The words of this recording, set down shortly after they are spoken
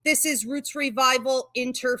This is Roots Revival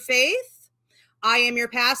Interfaith. I am your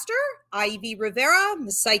pastor, Ivy Rivera,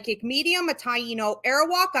 the psychic medium, a Taino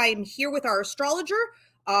Arawak. I am here with our astrologer,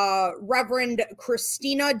 Reverend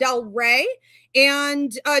Christina Del Rey.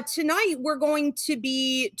 And tonight we're going to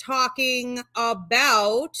be talking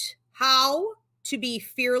about how to be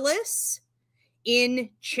fearless in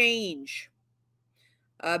change.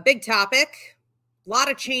 Big topic, a lot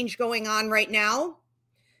of change going on right now.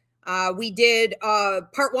 We did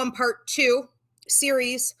part 1, part 2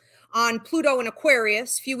 series on Pluto and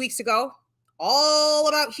Aquarius a few weeks ago, all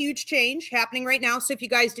about huge change happening right now. So if you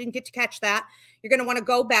guys didn't get to catch that, you're going to want to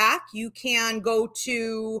go back. You can go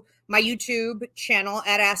to my YouTube channel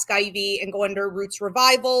at Ask Ivy and go under Roots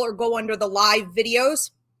Revival or go under the live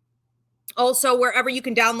videos. Also, wherever you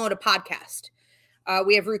can download a podcast,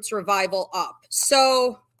 we have Roots Revival up.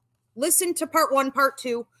 So listen to part 1, part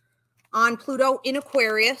 2 on Pluto in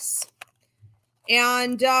Aquarius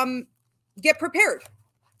and get prepared,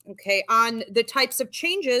 okay, on the types of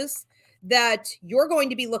changes that you're going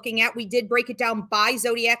to be looking at. We did break it down by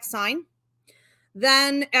zodiac sign.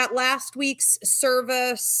 Then at last week's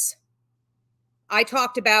service, I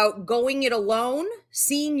talked about going it alone,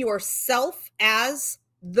 seeing yourself as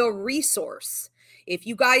the resource. If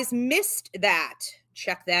you guys missed that,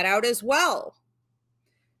 check that out as well.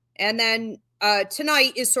 And then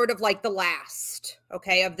tonight is sort of like the last,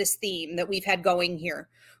 okay, of this theme that we've had going here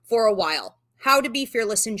for a while. How to be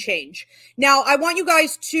fearless in change. Now, I want you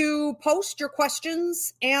guys to post your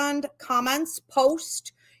questions and comments,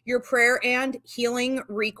 post your prayer and healing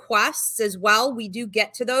requests as well. We do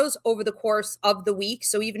get to those over the course of the week.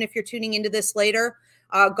 So even if you're tuning into this later,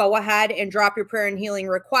 go ahead and drop your prayer and healing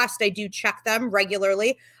request. I do check them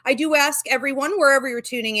regularly. I do ask everyone, wherever you're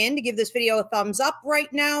tuning in, to give this video a thumbs up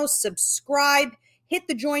right now, subscribe, hit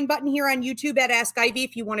the join button here on YouTube at Ask Ivy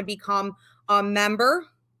if you want to become a member.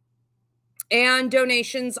 And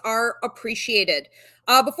donations are appreciated.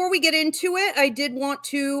 Before we get into it, I did want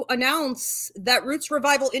to announce that Roots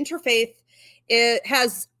Revival Interfaith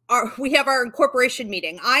we have our incorporation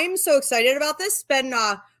meeting. I'm so excited about this. It's been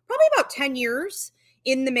probably about 10 years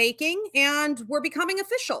in the making, and we're becoming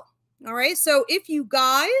official. All right. So if you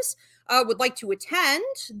guys would like to attend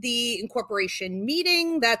the incorporation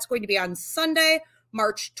meeting, that's going to be on Sunday,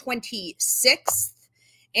 March 26th.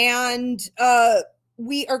 And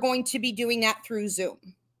we are going to be doing that through Zoom.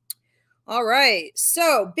 All right.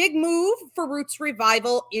 So big move for Roots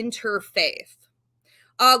Revival Interfaith.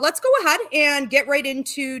 Let's go ahead and get right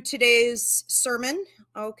into today's sermon.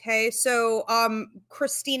 Okay. So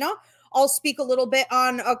Christina, I'll speak a little bit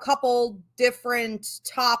on a couple different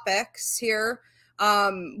topics here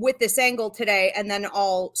with this angle today, and then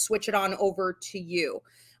I'll switch it on over to you.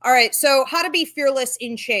 All right. So how to be fearless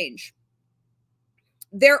in change.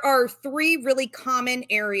 There are 3 really common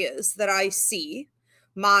areas that I see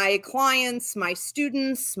my clients, my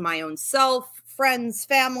students, my own self, friends,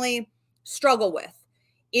 family struggle with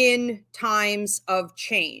in times of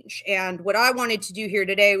change. And what I wanted to do here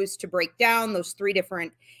today was to break down those 3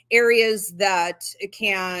 different areas that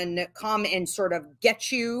can come and sort of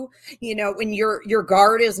get you, when your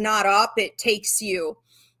guard is not up, it takes you,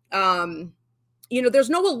 there's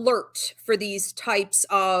no alert for these types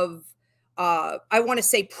of, I want to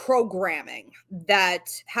say, programming that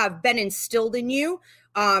have been instilled in you.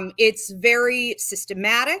 It's very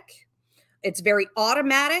systematic. It's very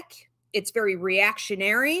automatic. It's very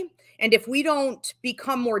reactionary. And if we don't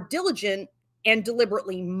become more diligent and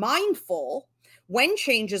deliberately mindful when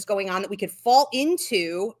change is going on, that we could fall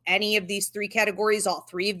into any of these 3 categories, all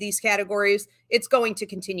 3 of these categories, it's going to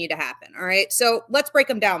continue to happen. All right. So let's break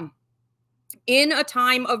them down. In a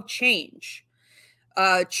time of change,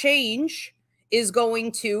 change is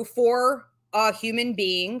going to, for a human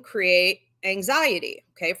being, create anxiety.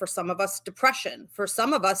 Okay. For some of us, depression. For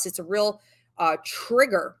some of us, it's a real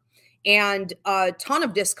trigger and a ton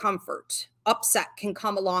of discomfort. Upset can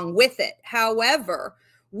come along with it. However,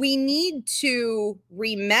 we need to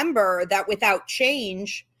remember that without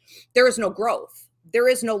change, there is no growth. There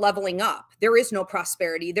is no leveling up. There is no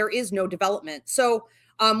prosperity. There is no development. So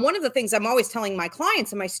one of the things I'm always telling my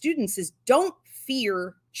clients and my students is don't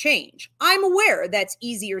fear change. I'm aware that's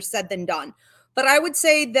easier said than done. But I would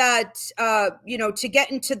say that, to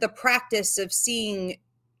get into the practice of seeing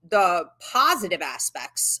the positive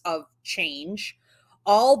aspects of change,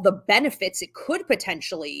 all the benefits it could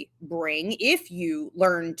potentially bring if you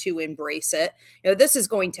learn to embrace it, this is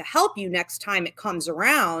going to help you next time it comes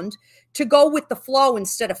around to go with the flow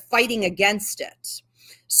instead of fighting against it.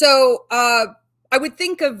 So I would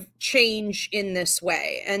think of change in this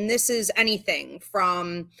way. And this is anything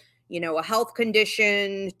from, a health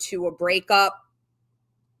condition to a breakup,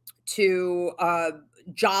 to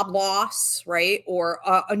job loss, right? Or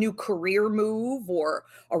a new career move, or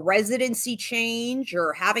a residency change,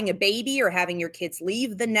 or having a baby, or having your kids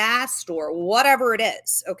leave the nest, or whatever it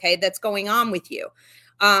is, okay, that's going on with you.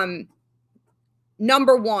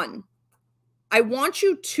 Number one, I want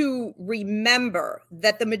you to remember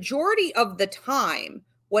that the majority of the time,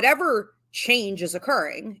 whatever change is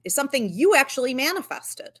occurring is something you actually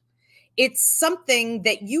manifested. It's something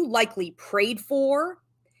that you likely prayed for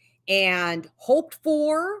and hoped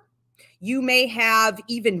for. You may have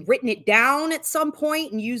even written it down at some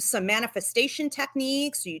point and used some manifestation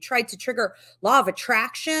techniques. You tried to trigger law of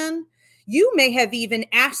attraction. You may have even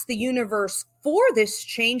asked the universe for this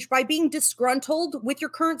change by being disgruntled with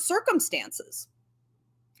your current circumstances.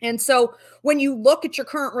 And so when you look at your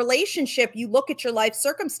current relationship, you look at your life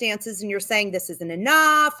circumstances and you're saying, this isn't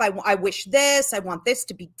enough. I wish this. I want this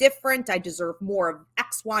to be different. I deserve more of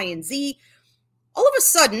X, Y, and Z. All of a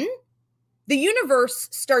sudden, the universe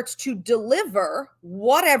starts to deliver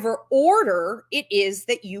whatever order it is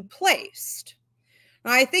that you placed.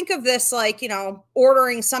 Now, I think of this like,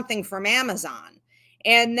 ordering something from Amazon.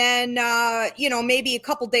 And then, maybe a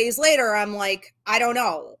couple days later, I'm like, I don't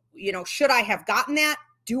know, should I have gotten that?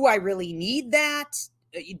 Do I really need that?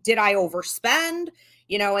 Did I overspend?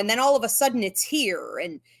 And then all of a sudden it's here,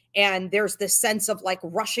 and there's this sense of like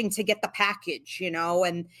rushing to get the package,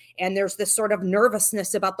 and there's this sort of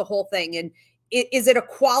nervousness about the whole thing. And is it a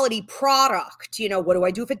quality product? What do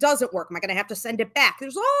I do if it doesn't work? Am I going to have to send it back?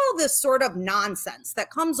 There's all this sort of nonsense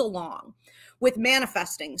that comes along with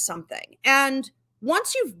manifesting something. And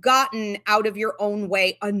once you've gotten out of your own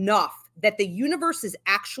way enough that the universe is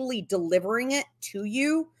actually delivering it to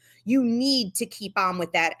you, you need to keep on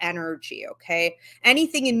with that energy, okay?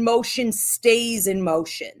 Anything in motion stays in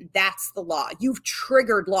motion. That's the law. You've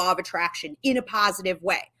triggered law of attraction in a positive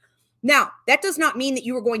way. Now, that does not mean that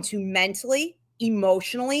you are going to mentally,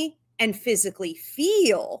 emotionally, and physically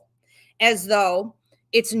feel as though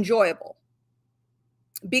it's enjoyable,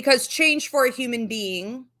 because change for a human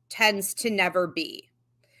being tends to never be.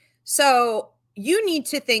 So you need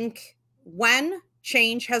to think, when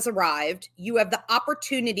change has arrived, you have the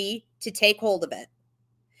opportunity to take hold of it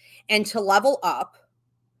and to level up,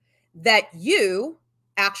 that you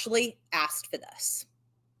actually asked for this.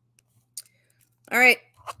 All right,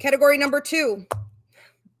 category number 2.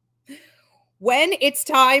 When it's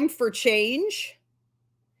time for change,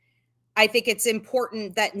 I think it's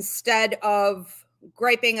important that instead of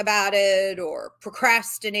griping about it or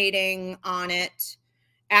procrastinating on it,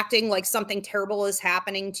 acting like something terrible is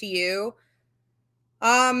happening to you,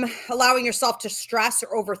 allowing yourself to stress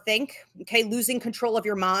or overthink, okay, losing control of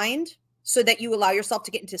your mind so that you allow yourself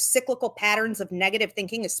to get into cyclical patterns of negative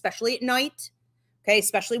thinking, especially at night, okay,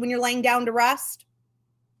 especially when you're laying down to rest.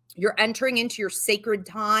 You're entering into your sacred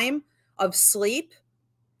time of sleep.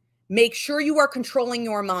 Make sure you are controlling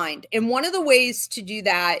your mind. And one of the ways to do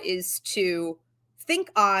that is to think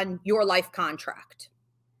on your life contract.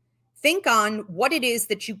 Think on what it is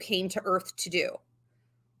that you came to Earth to do.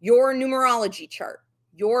 Your numerology chart,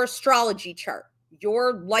 your astrology chart,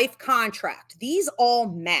 your life contract, these all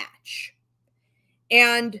match.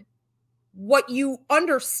 And what you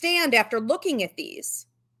understand after looking at these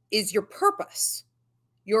is your purpose,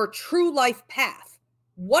 your true life path,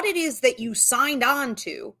 what it is that you signed on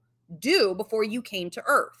to do before you came to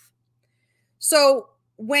Earth. So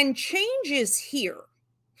when change is here,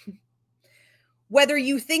 whether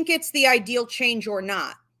you think it's the ideal change or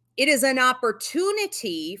not, it is an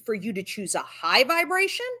opportunity for you to choose a high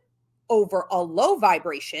vibration over a low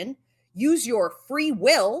vibration. Use your free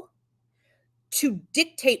will to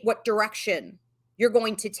dictate what direction you're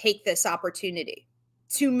going to take this opportunity,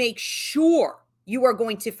 to make sure you are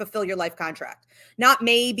going to fulfill your life contract. Not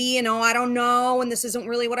maybe, I don't know, and this isn't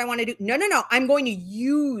really what I want to do. No. I'm going to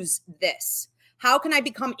use this. How can I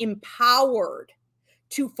become empowered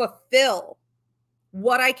to fulfill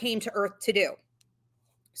what I came to Earth to do?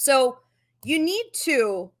 So you need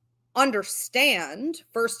to understand,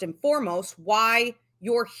 first and foremost, why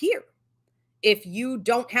you're here. If you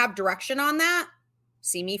don't have direction on that,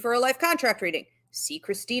 see me for a life contract reading. See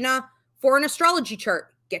Christina for an astrology chart.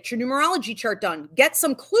 Get your numerology chart done. Get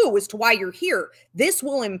some clue as to why you're here. This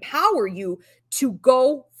will empower you to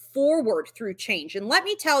go forward through change. And let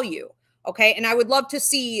me tell you, okay, and I would love to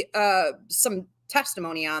see some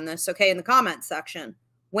testimony on this, okay, in the comments section.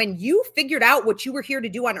 When you figured out what you were here to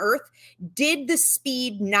do on Earth, did the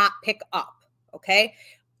speed not pick up, okay?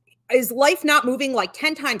 Is life not moving like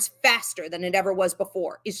 10 times faster than it ever was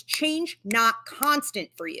before? Is change not constant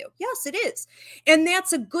for you? Yes, it is. And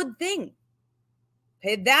that's a good thing.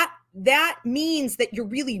 Okay, that means that you're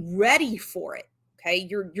really ready for it. Okay,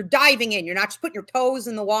 you're diving in. You're not just putting your toes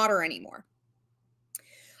in the water anymore.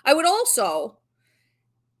 I would also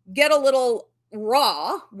get a little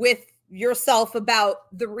raw with yourself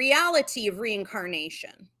about the reality of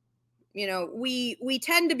reincarnation. You know, we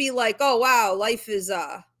tend to be like, oh wow, life is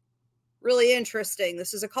really interesting.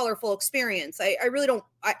 This is a colorful experience. I really don't,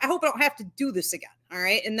 I hope I don't have to do this again. All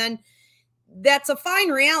right. And then that's a fine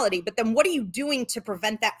reality, but then what are you doing to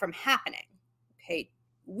prevent that from happening? Okay.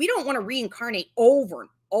 We don't want to reincarnate over and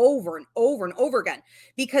over and over and over again,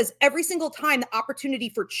 because every single time the opportunity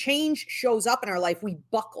for change shows up in our life, we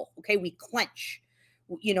buckle. Okay. We clench,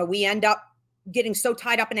 you know, we end up getting so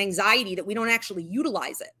tied up in anxiety that we don't actually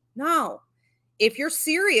utilize it. No. If you're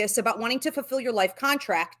serious about wanting to fulfill your life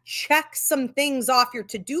contract, check some things off your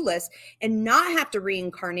to-do list and not have to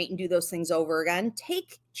reincarnate and do those things over again.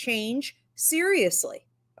 Take change seriously,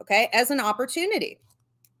 okay, as an opportunity.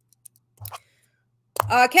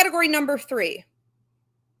 Category number 3.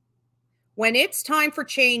 When it's time for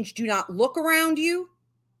change, do not look around you.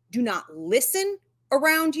 Do not listen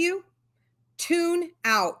around you. Tune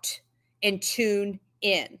out and tune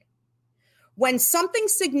in. When something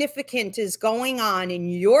significant is going on in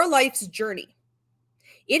your life's journey,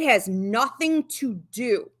 it has nothing to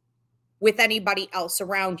do with anybody else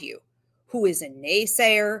around you who is a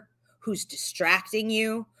naysayer, who's distracting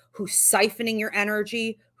you, who's siphoning your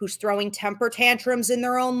energy, who's throwing temper tantrums in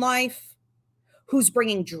their own life, who's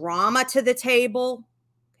bringing drama to the table,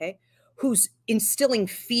 okay, who's instilling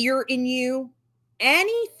fear in you.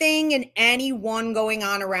 Anything and anyone going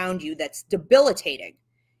on around you that's debilitating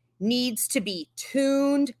needs to be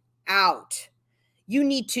tuned out. You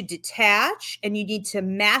need to detach, and you need to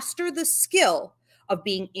master the skill of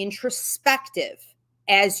being introspective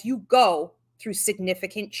as you go through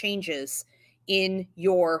significant changes in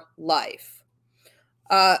your life.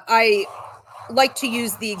 I like to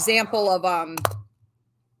use the example of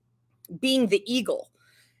being the eagle.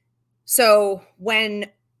 So when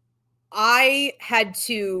I had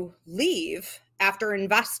to leave after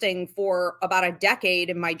investing for about a decade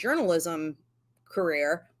in my journalism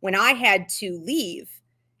career, when I had to leave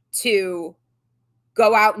to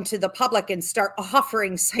go out into the public and start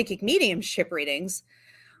offering psychic mediumship readings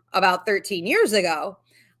about 13 years ago,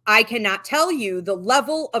 I cannot tell you the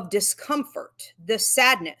level of discomfort, the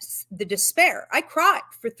sadness, the despair. I cried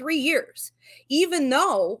for 3 years, even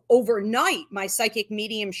though overnight my psychic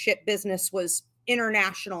mediumship business was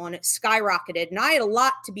international and it skyrocketed, and I had a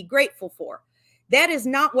lot to be grateful for. That is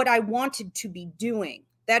not what I wanted to be doing.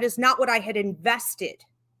 That is not what I had invested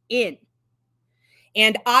in.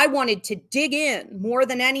 And I wanted to dig in more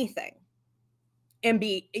than anything and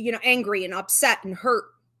be, you know, angry and upset and hurt.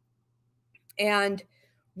 And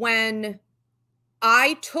when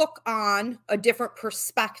I took on a different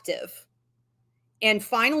perspective and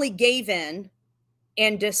finally gave in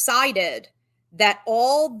and decided that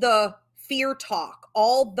all the fear talk,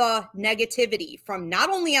 all the negativity from not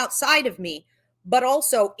only outside of me, but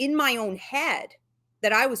also in my own head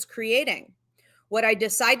that I was creating, what I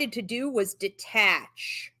decided to do was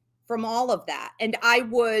detach from all of that. And I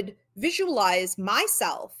would visualize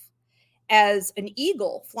myself as an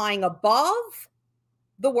eagle flying above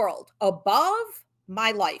the world, above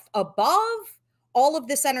my life, above all of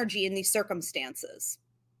this energy in these circumstances.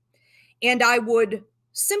 And I would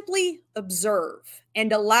simply observe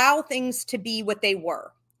and allow things to be what they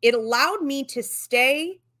were. It allowed me to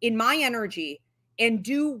stay in my energy and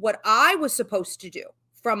do what I was supposed to do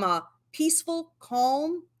from a peaceful,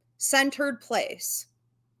 calm, centered place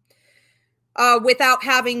without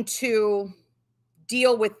having to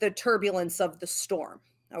deal with the turbulence of the storm.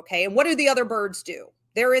 Okay. And what do the other birds do?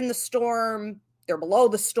 They're in the storm. They're below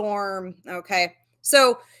the storm. Okay.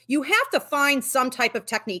 So you have to find some type of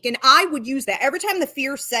technique. And I would use that every time the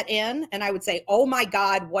fear set in, and I would say, oh my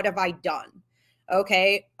God, what have I done?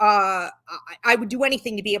 Okay. I would do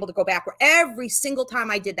anything to be able to go backward. Every single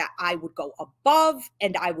time I did that, I would go above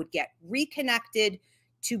and I would get reconnected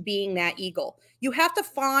to being that eagle. You have to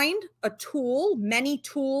find a tool, many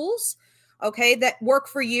tools, okay, that work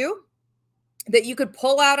for you, that you could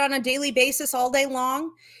pull out on a daily basis all day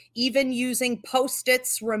long, even using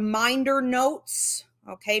Post-its, reminder notes,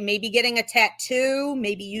 okay, maybe getting a tattoo,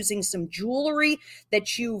 maybe using some jewelry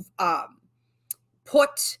that you've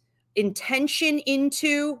put intention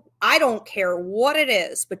into. I don't care what it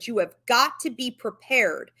is, but you have got to be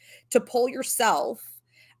prepared to pull yourself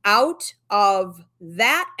out of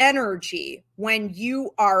that energy when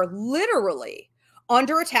you are literally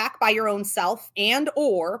under attack by your own self and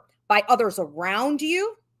or by others around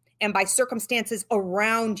you and by circumstances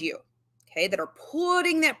around you, okay, that are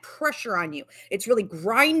putting that pressure on you. It's really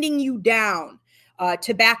grinding you down.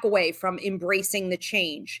 to back away from embracing the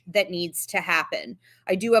change that needs to happen.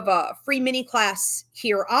 I do have a free mini class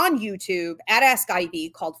here on YouTube at Ask Ivy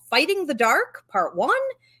called Fighting the Dark, Part 1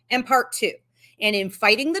 and Part 2. And in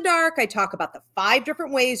Fighting the Dark, I talk about the 5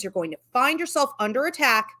 different ways you're going to find yourself under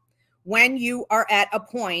attack when you are at a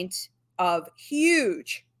point of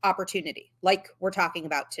huge opportunity, like we're talking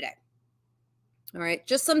about today. All right,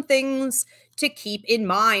 just some things to keep in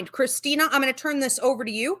mind. Christina, I'm going to turn this over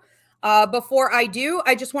to you. Before I do,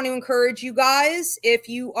 I just want to encourage you guys, if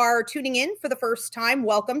you are tuning in for the first time,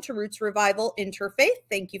 welcome to Roots Revival Interfaith.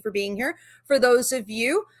 Thank you for being here. For those of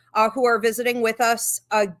you who are visiting with us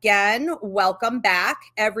again, welcome back.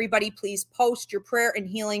 Everybody, please post your prayer and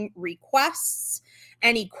healing requests.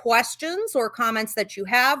 Any questions or comments that you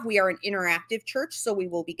have, we are an interactive church, so we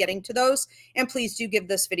will be getting to those. And please do give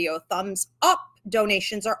this video a thumbs up.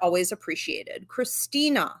 Donations are always appreciated.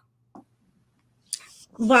 Christina.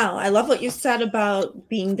 Wow, I love what you said about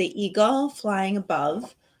being the eagle flying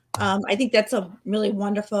above. I think that's a really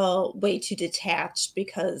wonderful way to detach,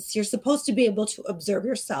 because you're supposed to be able to observe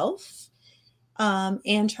yourself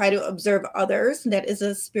and try to observe others. That is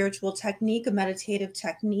a spiritual technique, a meditative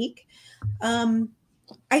technique.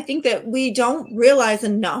 I think that we don't realize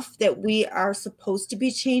enough that we are supposed to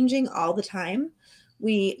be changing all the time.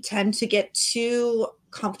 We tend to get too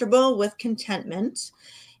comfortable with contentment,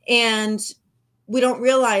 and we don't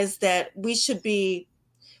realize that we should be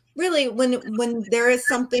really, when there is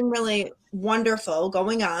something really wonderful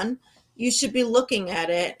going on, you should be looking at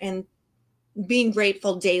it and being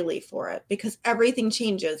grateful daily for it, because everything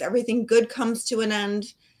changes. Everything good comes to an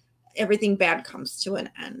end. Everything bad comes to an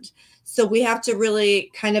end. So we have to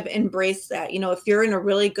really kind of embrace that. You know, if you're in a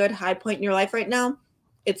really good high point in your life right now,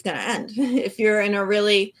 it's going to end. If you're in a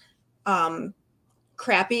really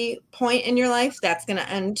crappy point in your life, that's going to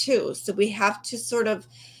end too. So we have to sort of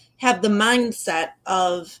have the mindset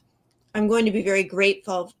of, I'm going to be very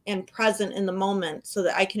grateful and present in the moment so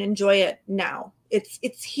that I can enjoy it now.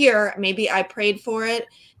 It's here. Maybe I prayed for it.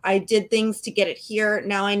 I did things to get it here.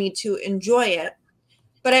 Now I need to enjoy it.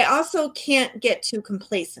 But I also can't get too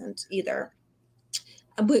complacent either,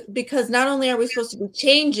 because not only are we supposed to be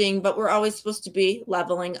changing, but we're always supposed to be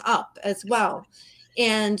leveling up as well.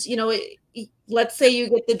 And, you know, let's say you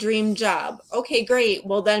get the dream job. Okay, great.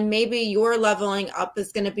 Well, then maybe your leveling up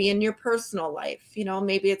is going to be in your personal life. You know,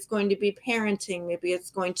 maybe it's going to be parenting. Maybe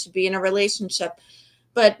it's going to be in a relationship.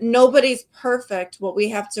 But nobody's perfect. What we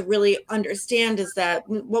have to really understand is that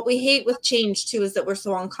what we hate with change too is that we're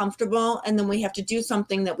so uncomfortable, and then we have to do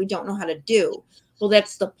something that we don't know how to do. Well,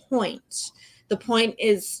 that's the point. The point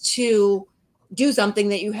is to do something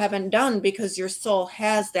that you haven't done, because your soul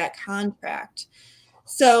has that contract.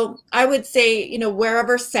 So I would say, you know,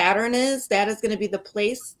 wherever Saturn is, that is going to be the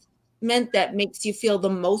placement that makes you feel the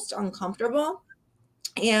most uncomfortable.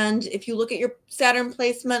 And if you look at your Saturn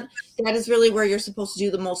placement, that is really where you're supposed to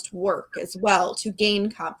do the most work as well, to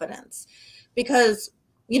gain confidence. Because,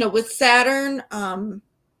 you know, with Saturn,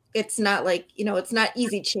 it's not like, you know, it's not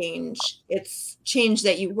easy change. It's change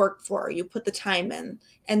that you work for. You put the time in,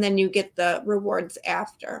 and then you get the rewards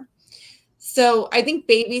after. So I think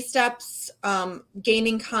baby steps,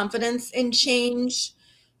 gaining confidence in change,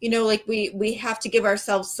 you know, like we have to give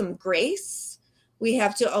ourselves some grace. We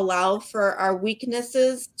have to allow for our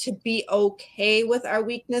weaknesses, to be okay with our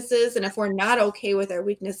weaknesses. And if we're not okay with our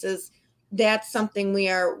weaknesses, that's something we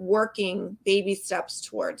are working baby steps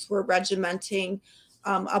towards. We're regimenting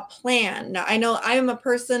a plan. Now, I know I am a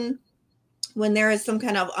person, when there is some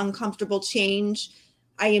kind of uncomfortable change,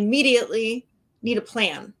 I immediately need a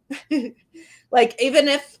plan. Like, even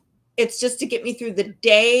if it's just to get me through the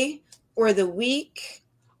day or the week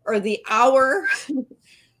or the hour,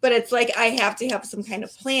 but it's like I have to have some kind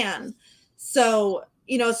of plan. So,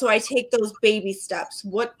 you know, so I take those baby steps.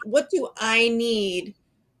 What do I need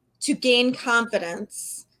to gain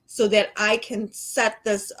confidence so that I can set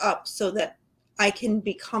this up so that I can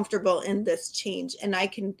be comfortable in this change, and I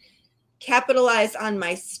can capitalize on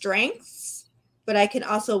my strengths, but I can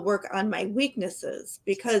also work on my weaknesses?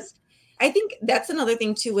 Because I think that's another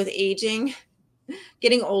thing too with aging,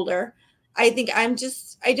 getting older. I think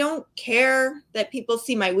I don't care that people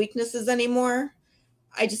see my weaknesses anymore.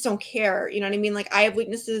 I just don't care. You know what I mean? Like, I have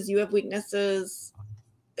weaknesses, you have weaknesses.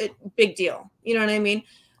 Big deal. You know what I mean?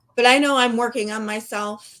 But I know I'm working on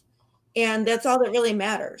myself, and that's all that really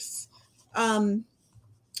matters.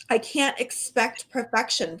 I can't expect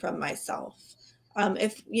perfection from myself.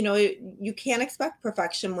 If, you know, you can't expect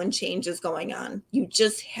perfection when change is going on. You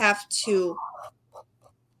just have to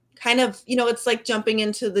kind of, you know, it's like jumping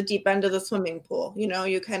into the deep end of the swimming pool. You know,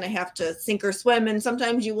 you kind of have to sink or swim, and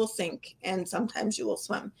sometimes you will sink and sometimes you will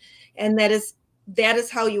swim. And that is that is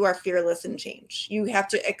how you are fearless in change. You have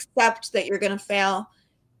to accept that you're going to fail,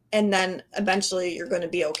 and then eventually you're going to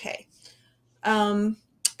be okay.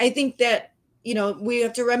 I think that, we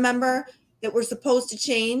have to remember that we're supposed to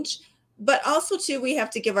change, but also too, we have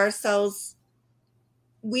to give ourselves,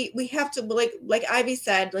 we have to, like Ivy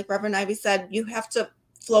said, like Reverend Ivy said, you have to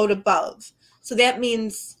float above. So that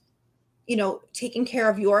means, taking care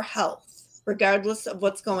of your health, regardless of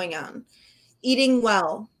what's going on, eating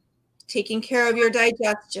well, taking care of your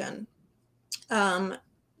digestion,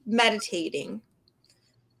 meditating.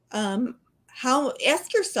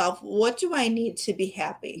 Ask yourself, what do I need to be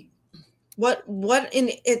happy? What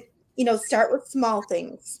in it, start with small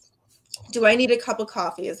things. Do I need a cup of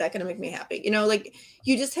coffee? Is that going to make me happy?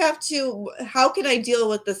 You just have to, how can I deal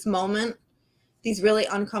with this moment, these really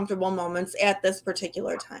uncomfortable moments at this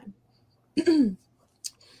particular time?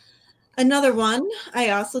 Another one, I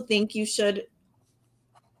also think you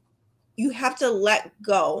have to let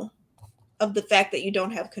go of the fact that you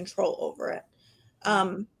don't have control over it.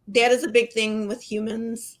 That is a big thing with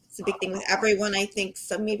humans. It's a big thing with everyone, I think,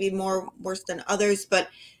 some maybe more worse than others, but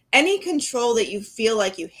any control that you feel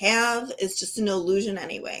like you have is just an illusion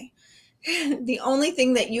anyway. The only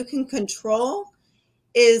thing that you can control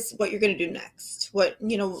is what you're going to do next, what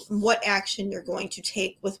action you're going to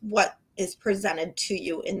take with what is presented to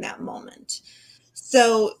you in that moment.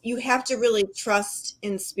 So you have to really trust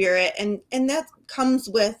in spirit, and that comes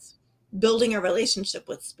with building a relationship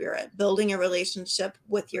with spirit, building a relationship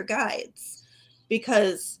with your guides,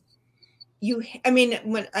 because when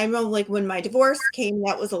my divorce came,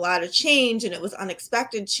 that was a lot of change, and it was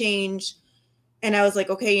unexpected change. And I was like,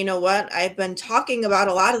 okay, you know what? I've been talking about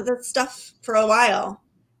a lot of this stuff for a while.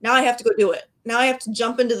 Now I have to go do it. Now I have to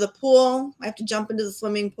jump into the pool. I have to jump into the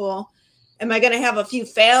swimming pool. Am I going to have a few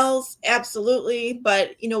fails? Absolutely.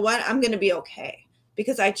 But you know what? I'm going to be okay,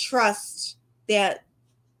 because I trust that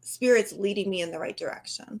spirit's leading me in the right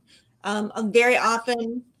direction. Very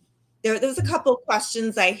often, there was a couple of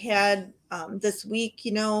questions I had this week.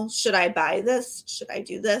 Should I buy this? Should I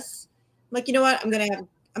do this? I'm like, you know what? I'm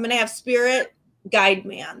gonna have spirit guide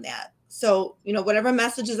me on that. So whatever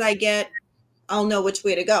messages I get, I'll know which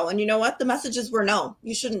way to go. And you know what? The messages were no,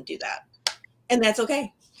 you shouldn't do that, and that's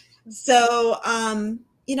okay. So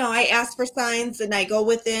I ask for signs, and I go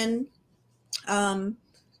within. And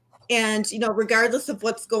regardless of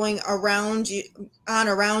what's going around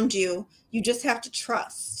you, you just have to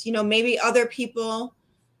trust. Maybe other people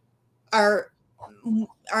are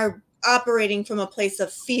operating from a place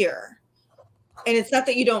of fear, and it's not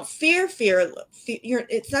that you don't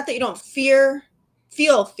it's not that you don't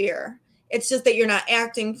feel fear. It's just that you're not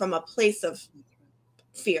acting from a place of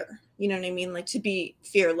fear. You know what I mean? Like, to be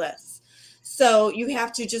fearless. So you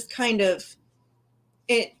have to just kind of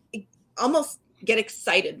almost get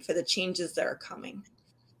excited for the changes that are coming,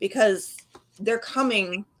 because they're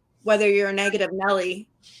coming whether you're a negative Nelly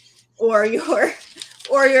or you're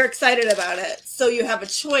excited about it. So you have a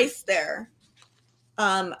choice there.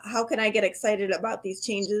 How can I get excited about these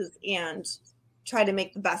changes and try to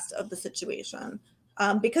make the best of the situation?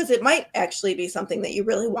 Because it might actually be something that you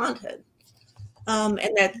really wanted. And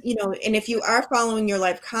that, and if you are following your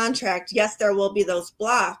life contract, yes, there will be those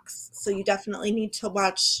blocks. So you definitely need to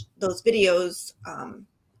watch those videos.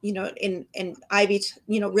 And Ivy,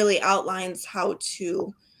 really outlines how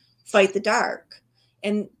to fight the dark.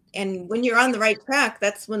 And when you're on the right track,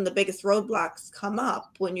 that's when the biggest roadblocks come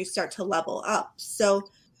up, when you start to level up. So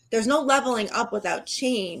there's no leveling up without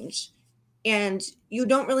change. And you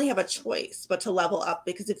don't really have a choice but to level up,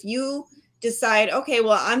 because if you decide, okay,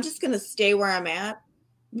 well, I'm just going to stay where I'm at,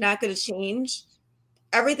 not going to change,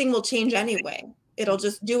 everything will change anyway. It'll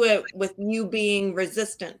just do it with you being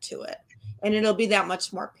resistant to it, and it'll be that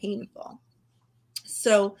much more painful.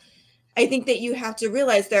 So I think that you have to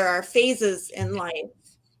realize there are phases in life,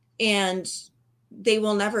 and they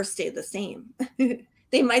will never stay the same.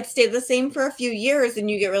 They might stay the same for a few years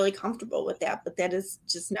and you get really comfortable with that, but that is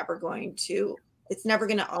just never going to, it's never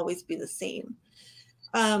going to always be the same.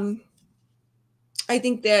 I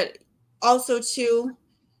think that also too,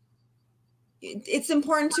 it's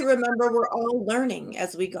important to remember we're all learning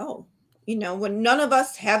as we go. When none of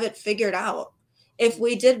us have it figured out. If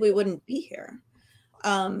we did, we wouldn't be here.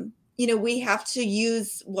 We have to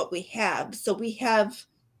use what we have. So we have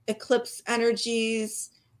eclipse energies.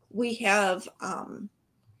 We have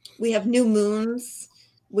new moons.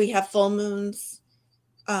 We have full moons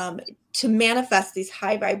to manifest these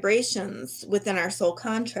high vibrations within our soul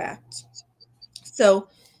contract. So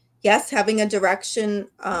yes, having a direction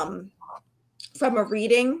from a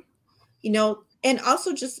reading, And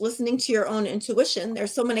also just listening to your own intuition.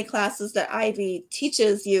 There's so many classes that Ivy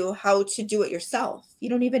teaches you how to do it yourself. You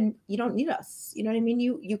don't need us. You know what I mean?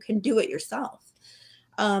 You can do it yourself.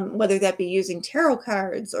 Whether that be using tarot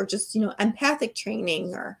cards or just, empathic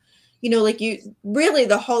training, or, like, you really,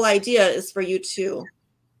 the whole idea is for you to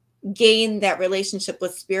gain that relationship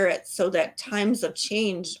with spirit so that times of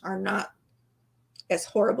change are not as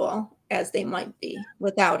horrible as they might be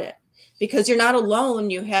without it, because you're not alone.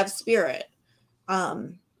 You have spirit.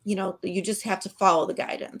 You just have to follow the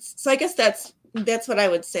guidance. So I guess that's what I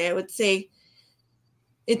would say. I would say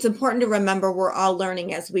it's important to remember we're all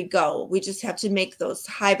learning as we go. We just have to make those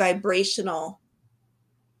high vibrational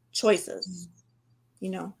choices,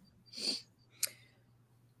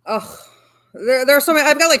 Oh, there are so many.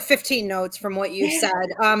 I've got like 15 notes from what you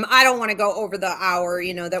said. I don't want to go over the hour,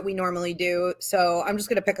 that we normally do. So I'm just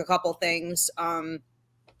going to pick a couple things.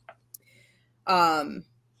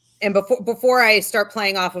 And before I start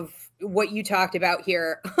playing off of what you talked about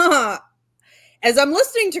here, as I'm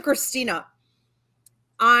listening to Christina,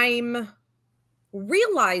 I'm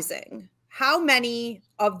realizing how many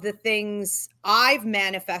of the things I've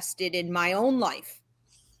manifested in my own life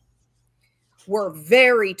were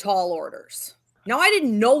very tall orders. Now, I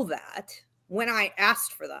didn't know that when I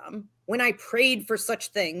asked for them, when I prayed for such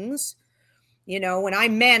things, when I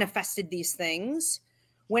manifested these things,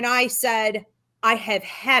 when I said, I have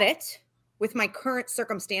had it with my current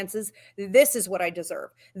circumstances. This is what I deserve.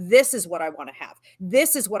 This is what I want to have.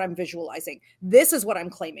 This is what I'm visualizing. This is what I'm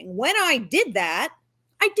claiming. When I did that,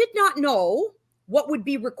 I did not know what would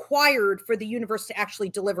be required for the universe to actually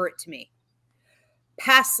deliver it to me.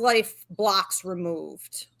 Past life blocks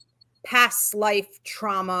removed. Past life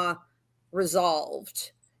trauma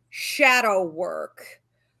resolved. Shadow work.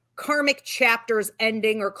 Karmic chapters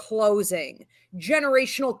ending or closing.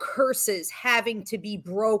 Generational curses having to be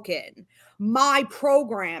broken, my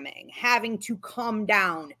programming having to come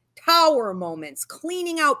down, tower moments,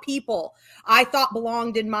 cleaning out people I thought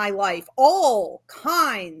belonged in my life. All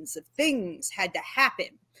kinds of things had to happen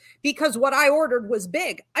because what I ordered was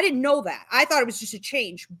big. I didn't know that. I thought it was just a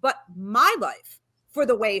change, but my life, for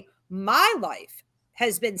the way my life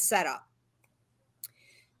has been set up,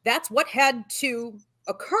 that's what had to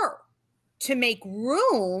occur to make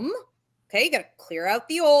room. Okay, you got to clear out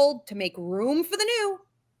the old to make room for the new.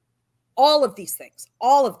 All of these things.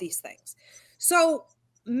 So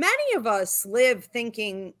many of us live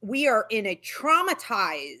thinking we are in a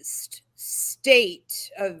traumatized state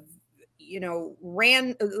of,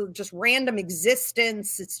 just random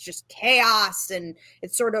existence. It's just chaos and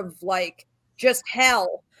it's sort of like just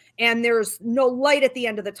hell. And there's no light at the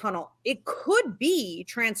end of the tunnel. It could be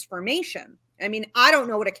transformation. I mean, I don't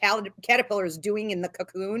know what a caterpillar is doing in the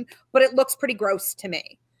cocoon, but it looks pretty gross to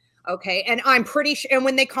me. Okay. And I'm pretty sure, and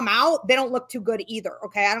when they come out, they don't look too good either.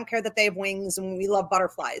 Okay. I don't care that they have wings and we love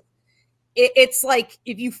butterflies. It's like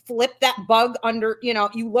if you flip that bug under,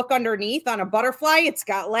 you look underneath on a butterfly, it's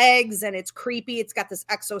got legs and it's creepy. It's got this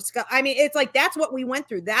exoskeleton. I mean, it's like, that's what we went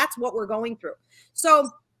through. That's what we're going through. So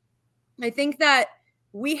I think that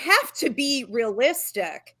we have to be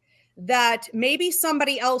realistic that maybe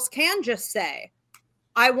somebody else can just say,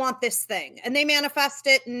 I want this thing, and they manifest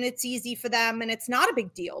it and it's easy for them and it's not a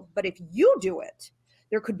big deal. But if you do it,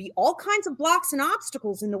 there could be all kinds of blocks and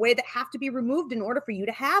obstacles in the way that have to be removed in order for you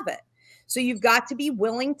to have it. So you've got to be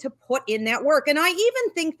willing to put in that work. And I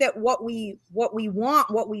even think that what we want,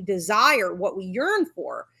 what we desire, what we yearn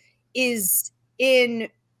for is in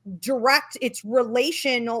direct, it's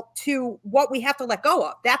relational to what we have to let go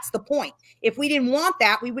of. That's the point. If we didn't want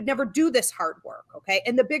that, we would never do this hard work. Okay.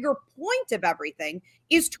 And the bigger point of everything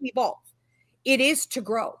is to evolve. It is to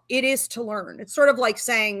grow. It is to learn. It's sort of like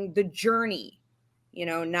saying the journey,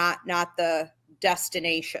 not the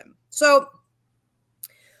destination. So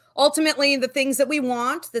ultimately, the things that we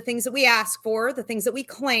want, the things that we ask for, the things that we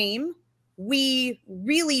claim, we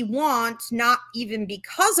really want, not even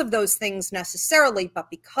because of those things necessarily, but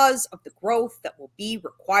because of the growth that will be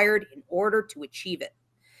required in order to achieve it.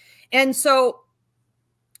 And so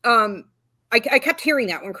I kept hearing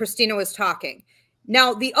that when Christina was talking.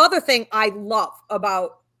 Now, the other thing I love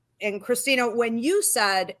about, and Christina, when you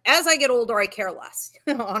said, as I get older, I care less,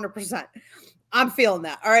 100%, I'm feeling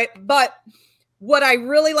that. All right. But what I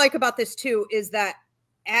really like about this too is that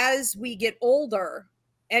as we get older,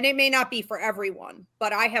 and it may not be for everyone,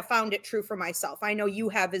 but I have found it true for myself. I know you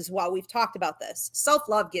have as well. We've talked about this.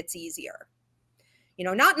 Self-love gets easier,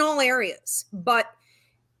 not in all areas, but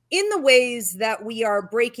in the ways that we are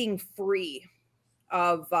breaking free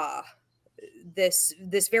of this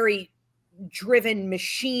very driven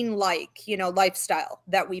machine-like, lifestyle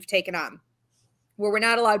that we've taken on. where we're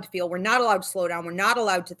not allowed to feel, we're not allowed to slow down, we're not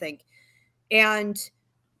allowed to think. And,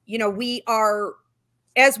 you know, we are,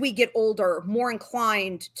 as we get older, more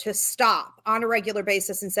inclined to stop on a regular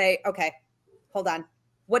basis and say, okay, hold on,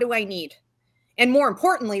 what do I need? And more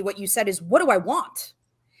importantly, what you said is, what do I want?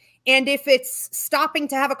 And if it's stopping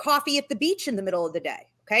to have a coffee at the beach in the middle of the day,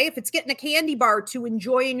 okay, if it's getting a candy bar to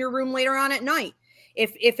enjoy in your room later on at night,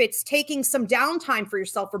 if it's taking some downtime for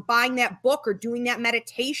yourself, or buying that book, or doing that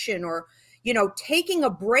meditation, or, you know, taking a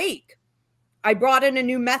break. I brought in a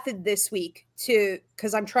new method this week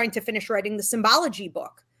because I'm trying to finish writing the symbology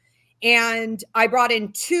book. And I brought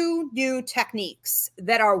in 2 new techniques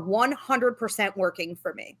that are 100% working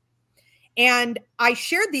for me. And I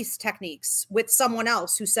shared these techniques with someone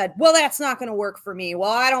else who said, well, that's not going to work for me. Well,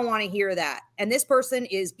 I don't want to hear that. And this person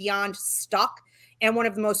is beyond stuck and one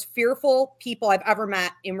of the most fearful people I've ever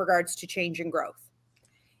met in regards to change and growth.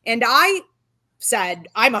 And I said,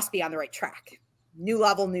 I must be on the right track. New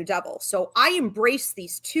level, new devil. So I embraced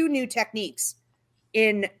these 2 new techniques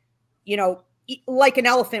in, you know, like an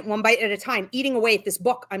elephant, one bite at a time, eating away at this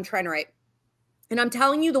book I'm trying to write. And I'm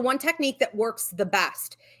telling you, the one technique that works the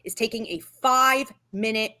best is taking a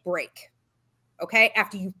 5-minute break. Okay.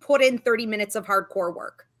 After you put in 30 minutes of hardcore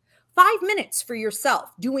work, 5 minutes for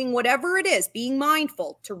yourself, doing whatever it is, being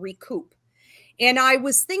mindful to recoup. And I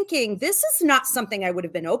was thinking, this is not something I would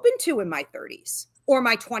have been open to in my 30s or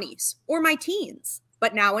my 20s or my teens,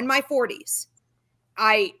 but now in my 40s,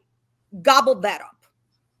 I gobbled that up,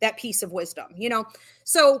 that piece of wisdom, you know?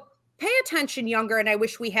 So pay attention, younger, and I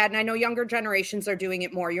wish we had, and I know younger generations are doing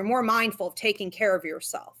it more. You're more mindful of taking care of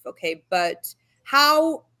yourself, okay? But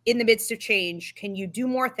how, in the midst of change, can you do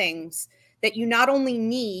more things that you not only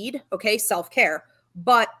need, okay, self-care,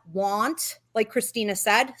 but want, like Christina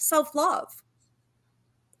said, self-love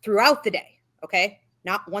throughout the day, okay?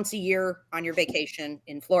 Not once a year on your vacation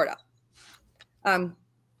in Florida.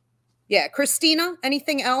 Yeah, Christina,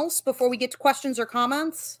 anything else before we get to questions or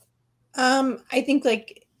comments? I think,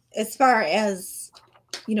 like, as far as,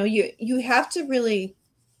 you know, you have to really,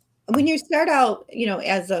 when you start out, you know,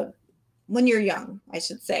 when you're young, I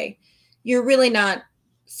should say, you're really not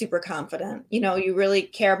super confident. You know, you really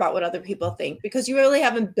care about what other people think because you really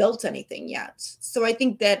haven't built anything yet. So I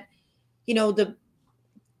think that, you know, the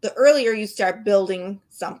earlier you start building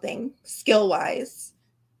something skill-wise,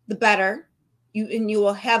 the better you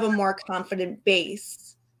will have a more confident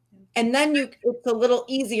base. And then it's a little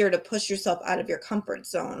easier to push yourself out of your comfort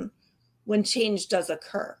zone when change does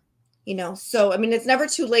occur, you know? So, I mean, it's never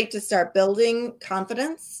too late to start building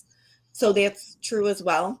confidence. So that's true as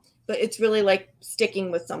well. But it's really like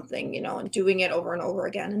sticking with something, you know, and doing it over and over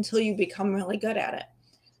again until you become really good at it.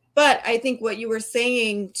 But I think what you were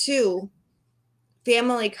saying too,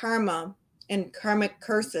 family karma and karmic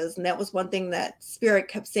curses, and that was one thing that Spirit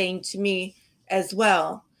kept saying to me as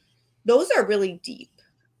well. Those are really deep.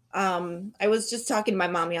 I was just talking to my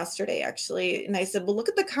mom yesterday, actually, and I said, well, look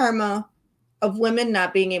at the karma of women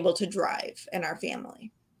not being able to drive in our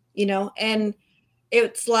family, you know, and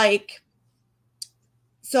it's like,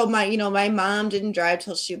 so my mom didn't drive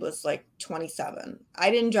till she was like 27.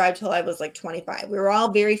 I didn't drive till I was like 25. We were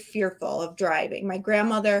all very fearful of driving. My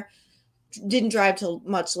grandmother didn't drive till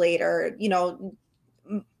much later. You know,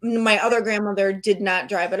 my other grandmother did not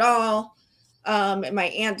drive at all. And my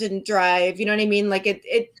aunt didn't drive. You know what I mean? Like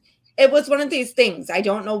it was one of these things. I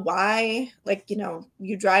don't know why. Like, you know,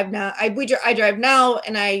 you drive now. I drive now,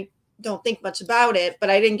 and I don't think much about it. But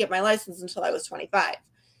I didn't get my license until I was 25.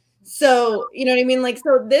 So, you know what I mean? Like,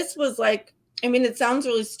 so this was like, I mean, it sounds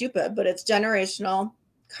really stupid, but it's generational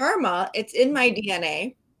karma. It's in my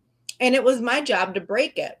DNA, and it was my job to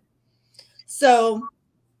break it. So,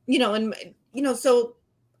 you know, and, you know, so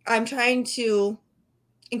I'm trying to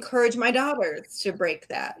encourage my daughters to break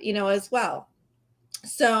that, you know, as well.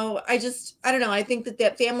 So I don't know. I think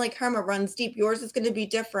that family karma runs deep. Yours is going to be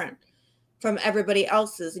different from everybody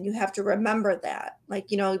else's. And you have to remember that, like,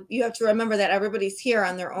 you know, you have to remember that everybody's here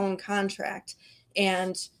on their own contract,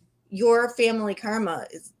 and your family karma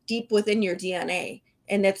is deep within your DNA.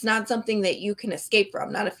 And it's not something that you can escape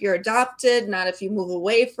from. Not if you're adopted, not if you move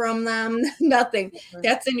away from them, nothing.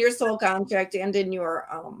 That's in your soul contract and in your,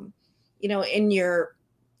 you know, in your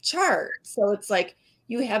chart. So it's like,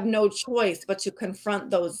 you have no choice but to confront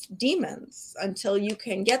those demons until you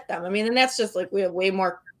can get them. I mean, and that's just like, we have way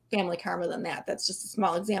more family karma than that. That's just a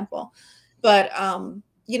small example. But,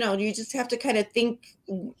 you know, you just have to kind of think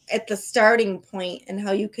at the starting point and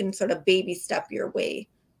how you can sort of baby step your way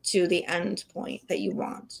to the end point that you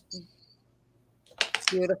want.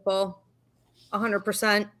 Beautiful.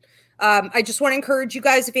 100%. I just want to encourage you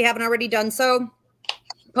guys, if you haven't already done so,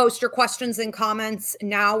 Post your questions and comments.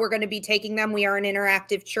 Now we're going to be taking them. We are an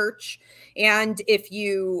interactive church. And if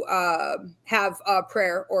you have a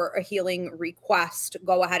prayer or a healing request,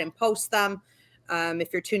 go ahead and post them.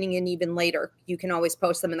 If you're tuning in even later, you can always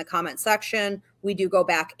post them in the comment section. We do go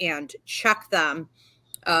back and check them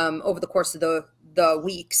over the course of the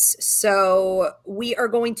weeks. So we are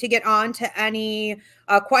going to get on to any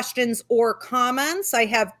questions or comments. I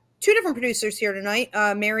have two different producers here tonight,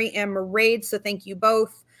 Mary and Mairead, so thank you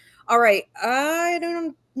both. All right, I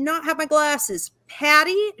do not have my glasses.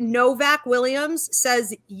 Patty Novak Williams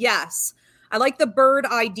says, yes, I like the bird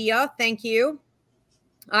idea. Thank you.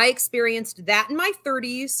 I experienced that in my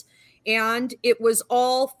 30s, and it was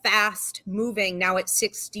all fast moving. Now at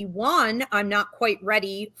 61, I'm not quite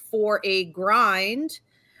ready for a grind.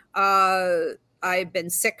 I've been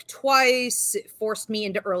sick twice. It forced me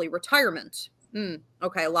into early retirement.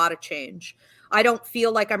 Okay, a lot of change. I don't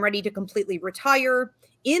feel like I'm ready to completely retire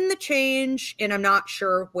in the change, and I'm not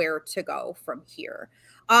sure where to go from here.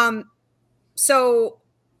 So,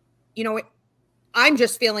 you know, I'm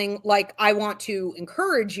just feeling like I want to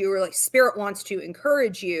encourage you, or like Spirit wants to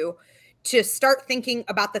encourage you to start thinking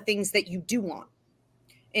about the things that you do want.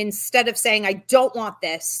 Instead of saying, I don't want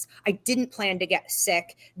this, I didn't plan to get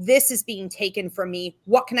sick, this is being taken from me,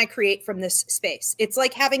 what can I create from this space? It's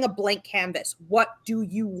like having a blank canvas. What do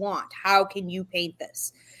you want? How can you paint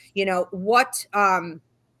this? You know, what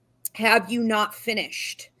have you not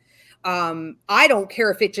finished? I don't care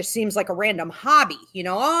if it just seems like a random hobby, you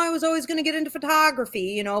know, oh, I was always going to get into photography,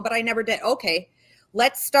 you know, but I never did. Okay,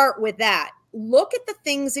 let's start with that. Look at the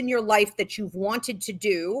things in your life that you've wanted to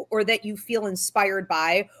do, or that you feel inspired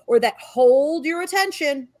by, or that hold your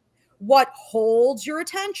attention. What holds your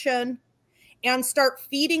attention? And start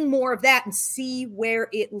feeding more of that and see where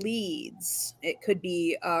it leads. It could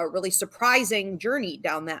be a really surprising journey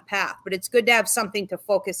down that path, but it's good to have something to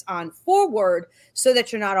focus on forward so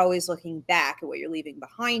that you're not always looking back at what you're leaving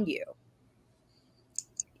behind you.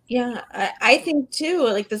 Yeah, I think too,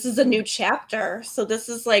 like this is a new chapter. So this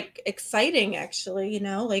is like exciting actually, you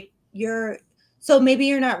know, like so maybe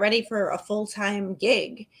you're not ready for a full-time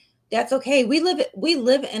gig. That's okay. We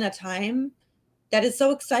live in a time that is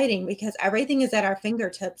so exciting because everything is at our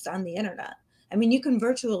fingertips on the internet. I mean, you can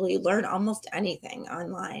virtually learn almost anything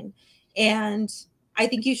online. And I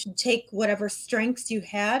think you should take whatever strengths you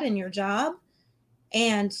had in your job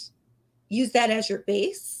and use that as your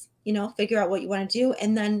base, you know, figure out what you want to do,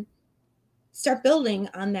 and then start building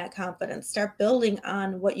on that confidence, start building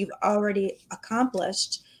on what you've already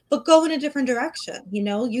accomplished, but go in a different direction, you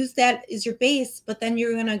know, use that as your base, but then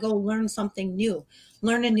you're going to go learn something new,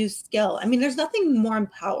 learn a new skill. I mean, there's nothing more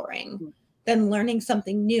empowering than learning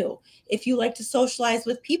something new. If you like to socialize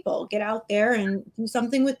with people, get out there and do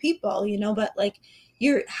something with people, you know, but like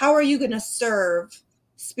how are you going to serve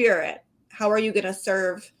Spirit? How are you going to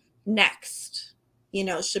serve next? You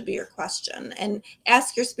know, should be your question. And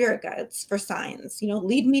ask your spirit guides for signs, you know,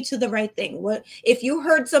 lead me to the right thing. What if you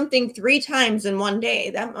heard something 3 times in one day?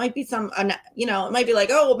 That might be you know, it might be like,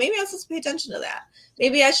 oh, well, maybe I'm supposed to pay attention to that.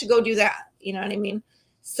 Maybe I should go do that. You know what I mean?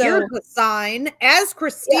 So here's a sign. As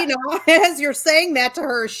Christina, as you're saying that to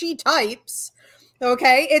her, she types.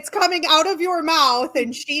 Okay, it's coming out of your mouth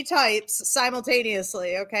and she types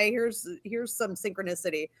simultaneously. Okay, here's some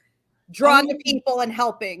synchronicity. Drawn to people and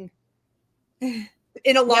helping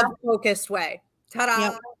in a love-focused way. Ta-da.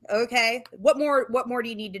 Yep. Okay. What more do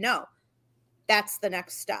you need to know? That's the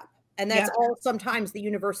next step. And that's all sometimes the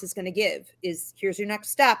universe is going to give is, here's your next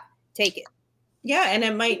step. Take it. Yeah. And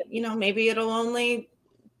it might, you know, maybe it'll only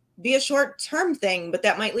be a short-term thing, but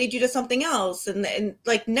that might lead you to something else and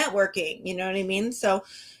like networking, you know what I mean? So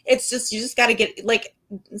it's just, you just got to get, like,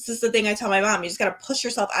 this is the thing I tell my mom, you just got to push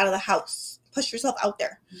yourself out of the house, push yourself out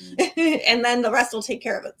there, and then the rest will take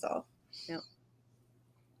care of itself.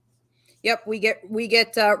 Yep, we get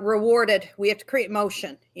rewarded. We have to create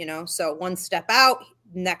motion, you know. So one step out,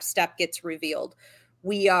 next step gets revealed.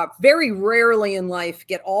 We very rarely in life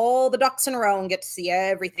get all the ducks in a row and get to see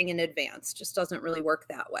everything in advance. Just doesn't really work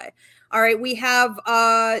that way. All right, we have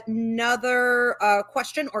another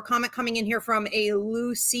question or comment coming in here from a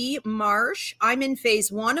Lucy Marsh. I'm in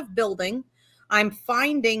phase 1 of building. I'm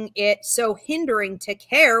finding it so hindering to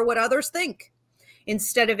care what others think,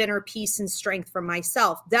 instead of inner peace and strength from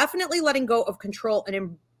myself. Definitely letting go of control and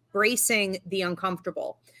embracing the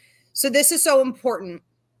uncomfortable. So this is so important.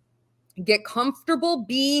 Get comfortable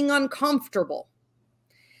being uncomfortable.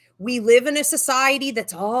 We live in a society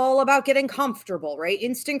that's all about getting comfortable, right?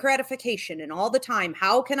 Instant gratification and all the time.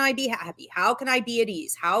 How can I be happy? How can I be at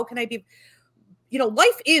ease? How can I be, you know,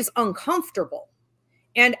 life is uncomfortable.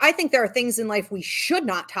 And I think there are things in life we should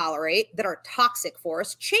not tolerate that are toxic for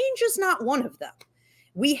us. Change is not one of them.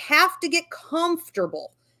 We have to get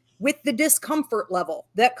comfortable with the discomfort level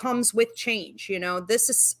that comes with change. You know,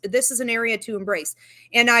 this is an area to embrace.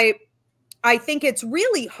 And I think it's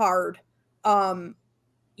really hard.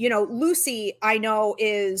 You know, Lucy, I know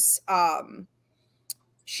is,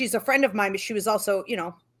 she's a friend of mine, but she was also, you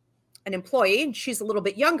know, an employee, and she's a little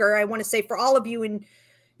bit younger. I want to say for all of you in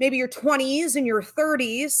maybe your 20s and your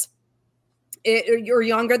 30s, you're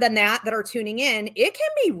younger than that are tuning in, it can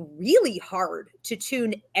be really hard to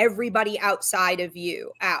tune everybody outside of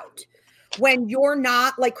you out when you're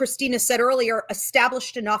not, like Christina said earlier,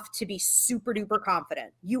 established enough to be super duper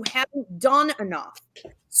confident. You haven't done enough.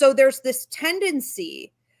 So there's this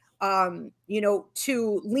tendency, you know,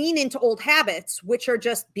 to lean into old habits, which are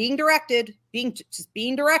just being directed, just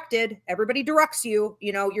being directed. Everybody directs you,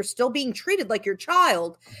 you know, you're still being treated like your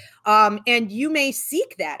child. And you may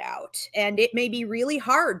seek that out, and it may be really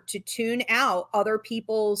hard to tune out other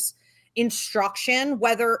people's instruction,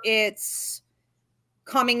 whether it's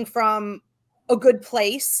coming from a good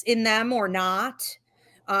place in them or not.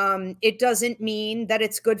 It doesn't mean that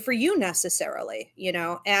it's good for you necessarily, you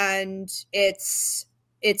know, and it's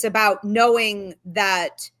about knowing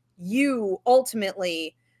that you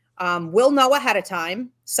ultimately will know ahead of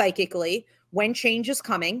time psychically when change is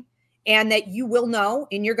coming, and that you will know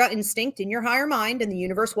in your gut instinct, in your higher mind, and the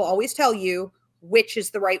universe will always tell you which is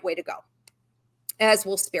the right way to go, as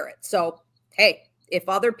will spirit. So, hey, if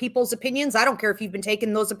other people's opinions, I don't care if you've been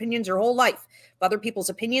taking those opinions your whole life, if other people's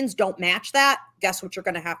opinions don't match that, guess what you're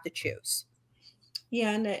going to have to choose.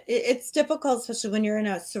 Yeah, and it's difficult, especially when you're in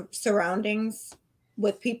a surroundings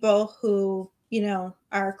with people who, you know,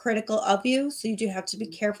 are critical of you. So you do have to be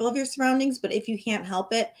careful of your surroundings. But if you can't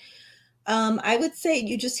help it, I would say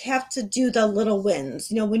you just have to do the little wins.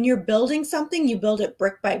 You know, when you're building something, you build it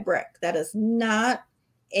brick by brick. That is not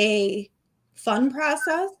a fun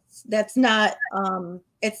process. That's not,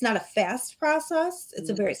 it's not a fast process. It's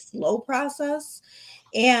a very slow process.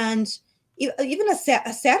 And even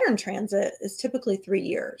a Saturn transit is typically 3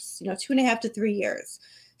 years, you know, 2.5 to 3 years.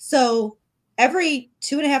 So every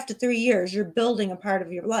 2.5 to 3 years, you're building a part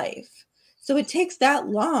of your life. So it takes that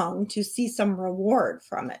long to see some reward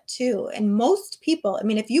from it too. And most people, I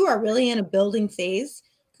mean, if you are really in a building phase,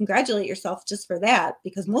 congratulate yourself just for that,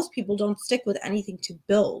 because most people don't stick with anything to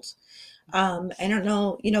build. I don't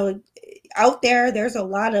know, you know, out there, there's a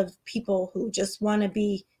lot of people who just want to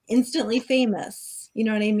be instantly famous. You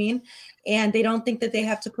know what I mean? And they don't think that they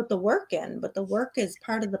have to put the work in, but the work is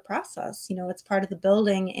part of the process. You know, it's part of the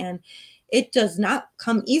building, and it does not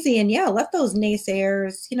come easy. And yeah, let those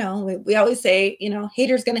naysayers, you know, we always say, you know,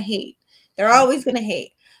 haters going to hate. They're always going to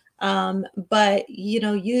hate. But, you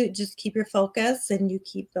know, you just keep your focus, and you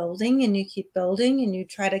keep building, and you keep building, and you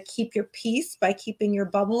try to keep your peace by keeping your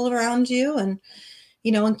bubble around you, and,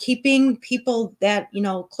 you know, and keeping people that, you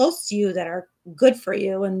know, close to you that are good for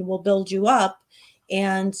you and will build you up.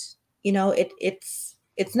 And, you know, it's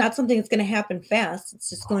not something that's going to happen fast. It's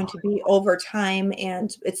just going to be over time.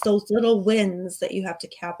 And it's those little wins that you have to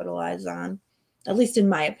capitalize on, at least in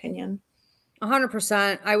my opinion.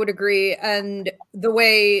 100%. I would agree. And the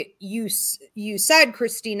way you said,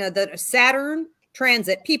 Christina, that a Saturn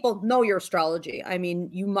transit, people know your astrology. I mean,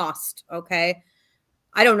 you must. Okay.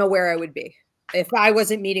 I don't know where I would be if I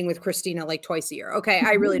wasn't meeting with Christina like twice a year. Okay.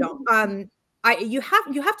 I really don't. You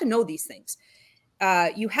have to know these things.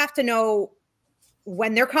 You have to know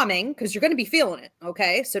when they're coming, because you're going to be feeling it.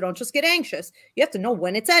 Okay. So don't just get anxious. You have to know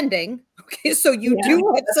when it's ending. Okay. So you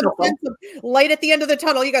do have some sense of light at the end of the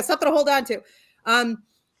tunnel. You got something to hold on to.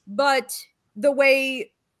 But the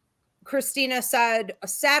way Christina said, a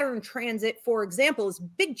Saturn transit, for example, is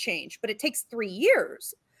big change, but it takes 3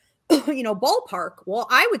 years. You know, ballpark. Well,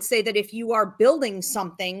 I would say that if you are building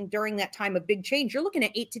something during that time of big change, you're looking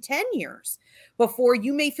at 8 to 10 years before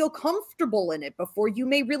you may feel comfortable in it, before you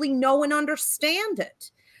may really know and understand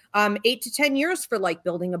it. 8 to 10 years for like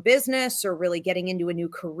building a business or really getting into a new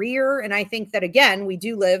career. And I think that, again, we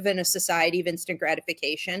do live in a society of instant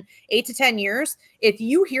gratification. 8 to 10 years. If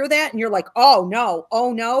you hear that and you're like, oh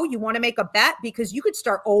no, you want to make a bet, because you could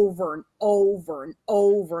start over and over and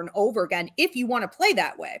over and over again if you want to play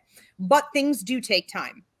that way. But things do take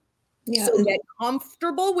time. Yeah. So get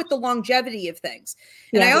comfortable with the longevity of things.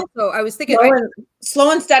 And I was thinking, slow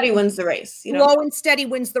and steady wins the race. You know? Slow and steady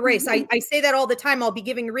wins the race. I say that all the time. I'll be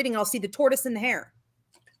giving a reading. I'll see the tortoise and the hare.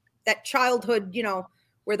 That childhood, you know,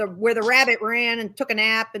 where the rabbit ran and took a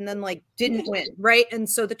nap and then like didn't win, right? And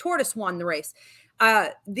so the tortoise won the race.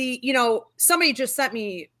 You know, somebody just sent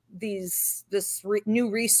me new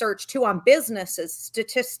research too on businesses,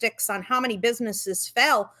 statistics on how many businesses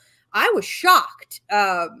fell. I was shocked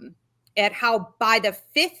at how by the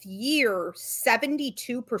 5th year,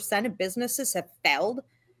 72% of businesses have failed.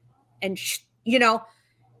 And,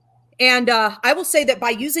 and I will say that by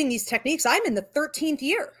using these techniques, I'm in the 13th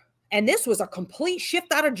year. And this was a complete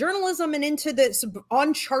shift out of journalism and into this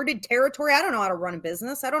uncharted territory. I don't know how to run a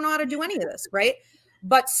business. I don't know how to do any of this, right?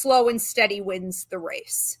 But slow and steady wins the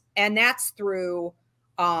race. And that's through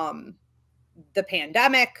the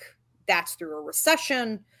pandemic. That's through a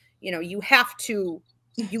recession. You have to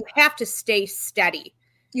stay steady.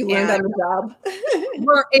 You learned on the job.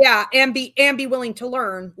 Yeah, and be willing to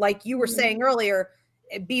learn. Like you were saying earlier,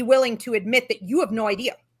 be willing to admit that you have no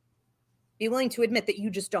idea. Be willing to admit that you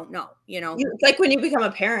just don't know, It's like when you become a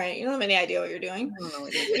parent, you don't have any idea what you're doing. I don't know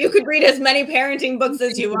what you're doing. You could read as many parenting books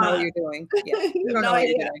as you want. Know what you're doing. Yeah. You don't know what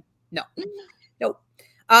you're doing. No. Nope.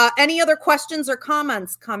 Any other questions or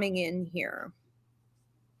comments coming in here?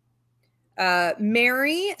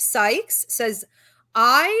 Mary Sykes says,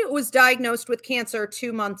 I was diagnosed with cancer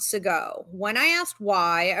 2 months ago. When I asked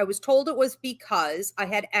why, I was told it was because I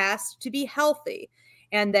had asked to be healthy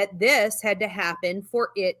and that this had to happen for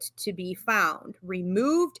it to be found,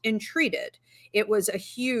 removed, and treated. It was a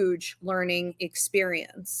huge learning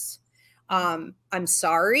experience. I'm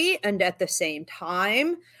sorry. And at the same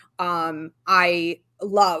time, I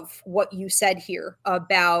love what you said here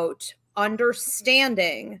about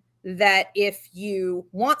understanding that if you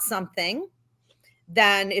want something,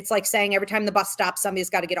 then it's like saying every time the bus stops, somebody's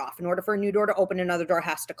got to get off. In order for a new door to open, another door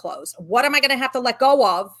has to close. What am I going to have to let go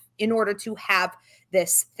of in order to have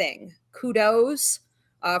this thing? Kudos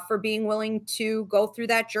for being willing to go through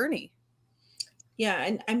that journey. Yeah.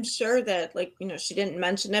 And I'm sure that she didn't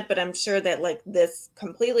mention it, but I'm sure that this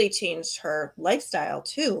completely changed her lifestyle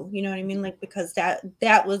too. You know what I mean? Because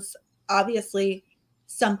that was obviously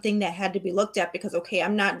something that had to be looked at because, okay,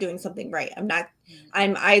 I'm not doing something right.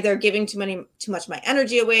 I'm either giving too much of my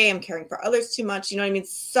energy away. I'm caring for others too much. You know what I mean?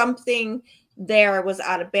 Something there was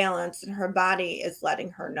out of balance and her body is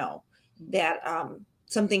letting her know that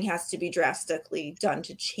something has to be drastically done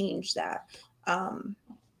to change that.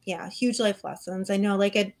 Yeah. Huge life lessons. I know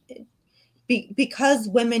because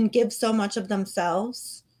women give so much of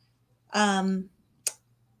themselves,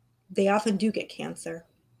 they often do get cancer.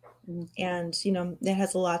 And, that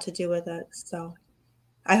has a lot to do with it. So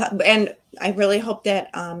I really hope that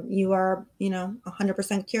you are,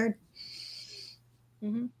 100% cured.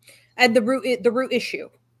 Mm-hmm. And the root issue,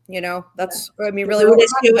 that's, yeah. Really the root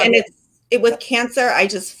issue. And it with cancer, I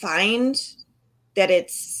just find that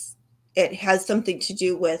it has something to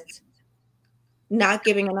do with not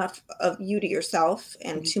giving enough of you to yourself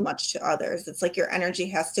and too much to others. It's like your energy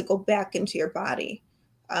has to go back into your body,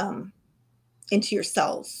 into your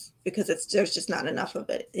cells, because there's just not enough of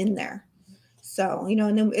it in there. So,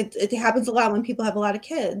 and then it happens a lot when people have a lot of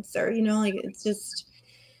kids or, it's just,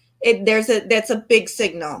 that's a big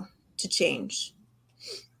signal to change.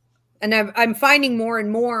 And I'm finding more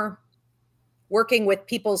and more working with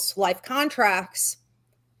people's life contracts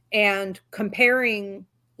and comparing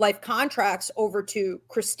life contracts over to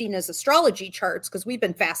Christina's astrology charts, because we've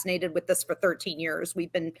been fascinated with this for 13 years.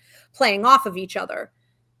 We've been playing off of each other,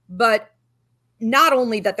 but not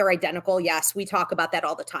only that they're identical. Yes, we talk about that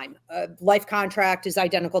all the time. A life contract is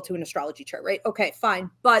identical to an astrology chart, right? Okay, fine.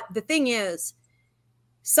 But the thing is,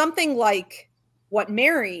 something like what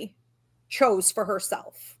Mary chose for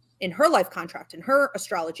herself in her life contract, in her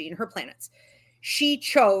astrology, in her planets, she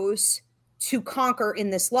chose to conquer in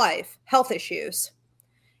this life health issues.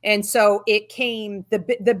 And so it came,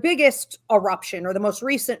 the biggest eruption, or the most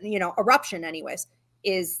recent, eruption anyways,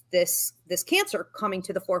 is this cancer coming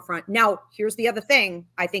to the forefront. Now, here's the other thing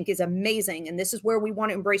I think is amazing. And this is where we want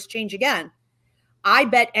to embrace change again. I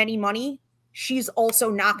bet any money she's also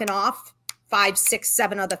knocking off 5, 6,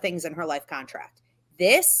 7 other things in her life contract.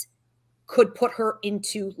 This could put her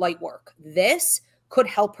into light work. This could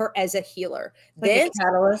help her as a healer. Like a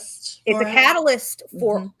catalyst. It's a catalyst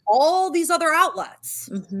for all these other outlets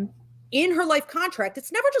in her life contract.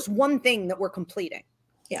 It's never just one thing that we're completing.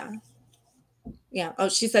 Yeah. Yeah. Oh,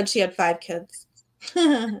 she said she had 5 kids.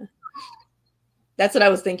 That's what I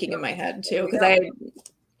was thinking in my head too.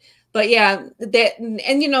 But yeah, that,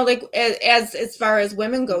 and as far as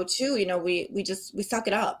women go too, we suck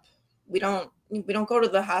it up. We don't go to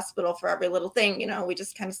the hospital for every little thing, we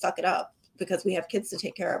just kind of suck it up because we have kids to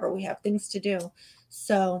take care of or we have things to do.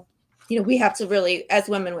 So, we have to really, as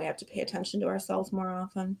women, we have to pay attention to ourselves more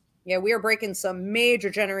often. Yeah, we are breaking some major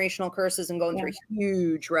generational curses and going through a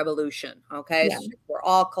huge revolution. Okay. Yeah. So we're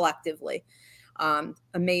all collectively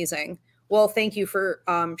amazing. Well, thank you for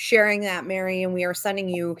sharing that, Mary. And we are sending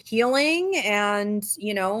you healing and,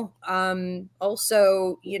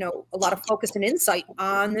 also, a lot of focus and insight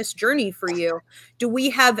on this journey for you. Do we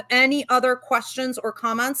have any other questions or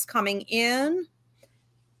comments coming in?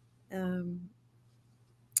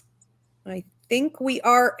 I think we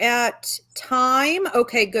are at time.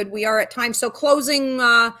 Okay, good. We are at time. So closing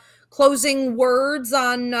words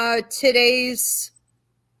on today's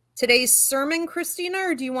sermon, Christina,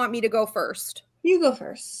 or do you want me to go first? You go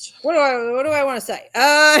first. What do I want to say?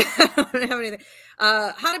 I don't have anything.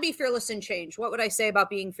 How to be fearless in change. What would I say about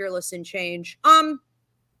being fearless in change?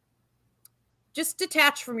 Just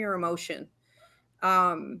detach from your emotion.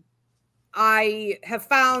 I have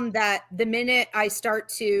found that the minute I start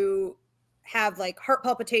to have like heart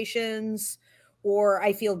palpitations, or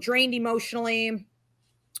I feel drained emotionally,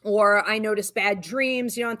 or I notice bad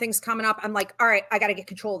dreams, and things coming up, I'm like, all right, I got to get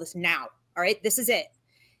control of this now. All right, this is it.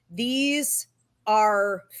 These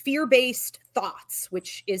are fear-based thoughts,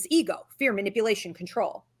 which is ego, fear, manipulation,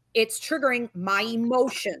 control. It's triggering my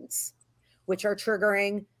emotions, which are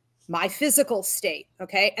triggering my physical state.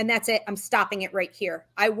 Okay. And that's it. I'm stopping it right here.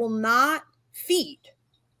 I will not feed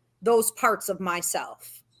those parts of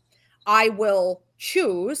myself. I will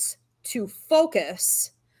choose to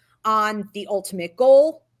focus on the ultimate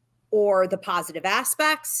goal, or the positive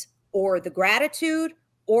aspects, or the gratitude,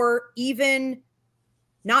 or even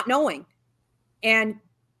not knowing and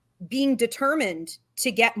being determined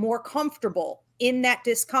to get more comfortable in that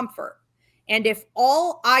discomfort. And if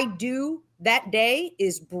all I do that day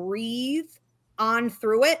is breathe on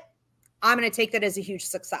through it, I'm going to take that as a huge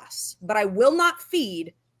success. But I will not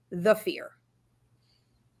feed the fear.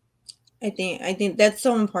 I think that's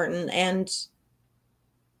so important. And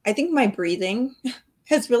I think my breathing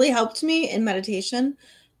has really helped me in meditation.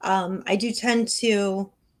 I do tend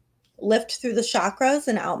to lift through the chakras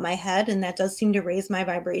and out my head, and that does seem to raise my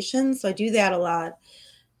vibration. So I do that a lot.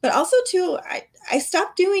 But also too, I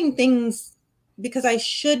stopped doing things because I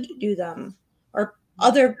should do them, or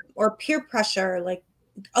peer pressure, like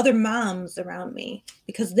other moms around me,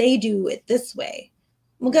 because they do it this way.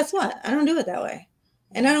 Well, guess what? I don't do it that way.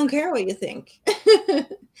 And I don't care what you think.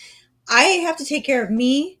 I have to take care of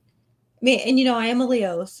me. And I am a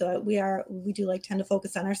Leo, so we do tend to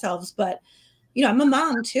focus on ourselves, but I'm a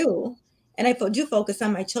mom too. And I do focus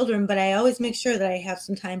on my children, but I always make sure that I have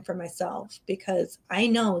some time for myself, because I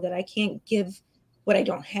know that I can't give what I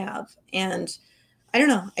don't have. And I don't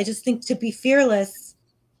know. I just think to be fearless,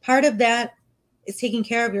 part of that is taking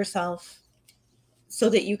care of yourself so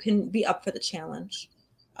that you can be up for the challenge.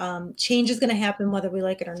 Change is going to happen whether we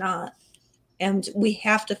like it or not. And we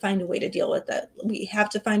have to find a way to deal with it. We have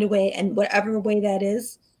to find a way, and whatever way that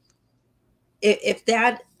is, if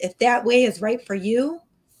that way is right for you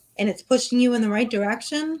and it's pushing you in the right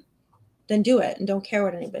direction, then do it and don't care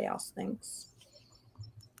what anybody else thinks.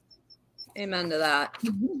 Amen to that.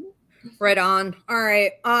 Right on. All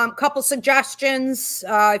right. Couple suggestions.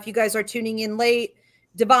 If you guys are tuning in late,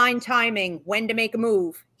 divine timing, when to make a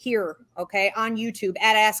move here. Okay. On YouTube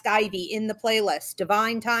at Ask Ivy in the playlist,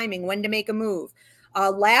 divine timing, when to make a move.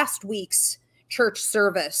 Last week's church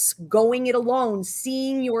service, going it alone,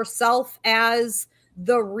 seeing yourself as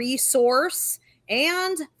the resource,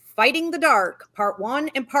 and fighting the dark, part 1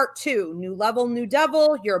 and part 2, new level, new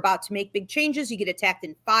devil. You're about to make big changes. You get attacked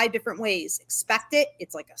in 5 different ways. Expect it.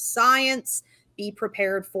 It's like a science. Be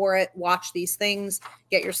prepared for it. Watch these things.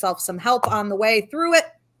 Get yourself some help on the way through it.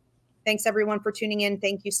 Thanks everyone for tuning in.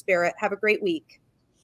 Thank you, Spirit. Have a great week.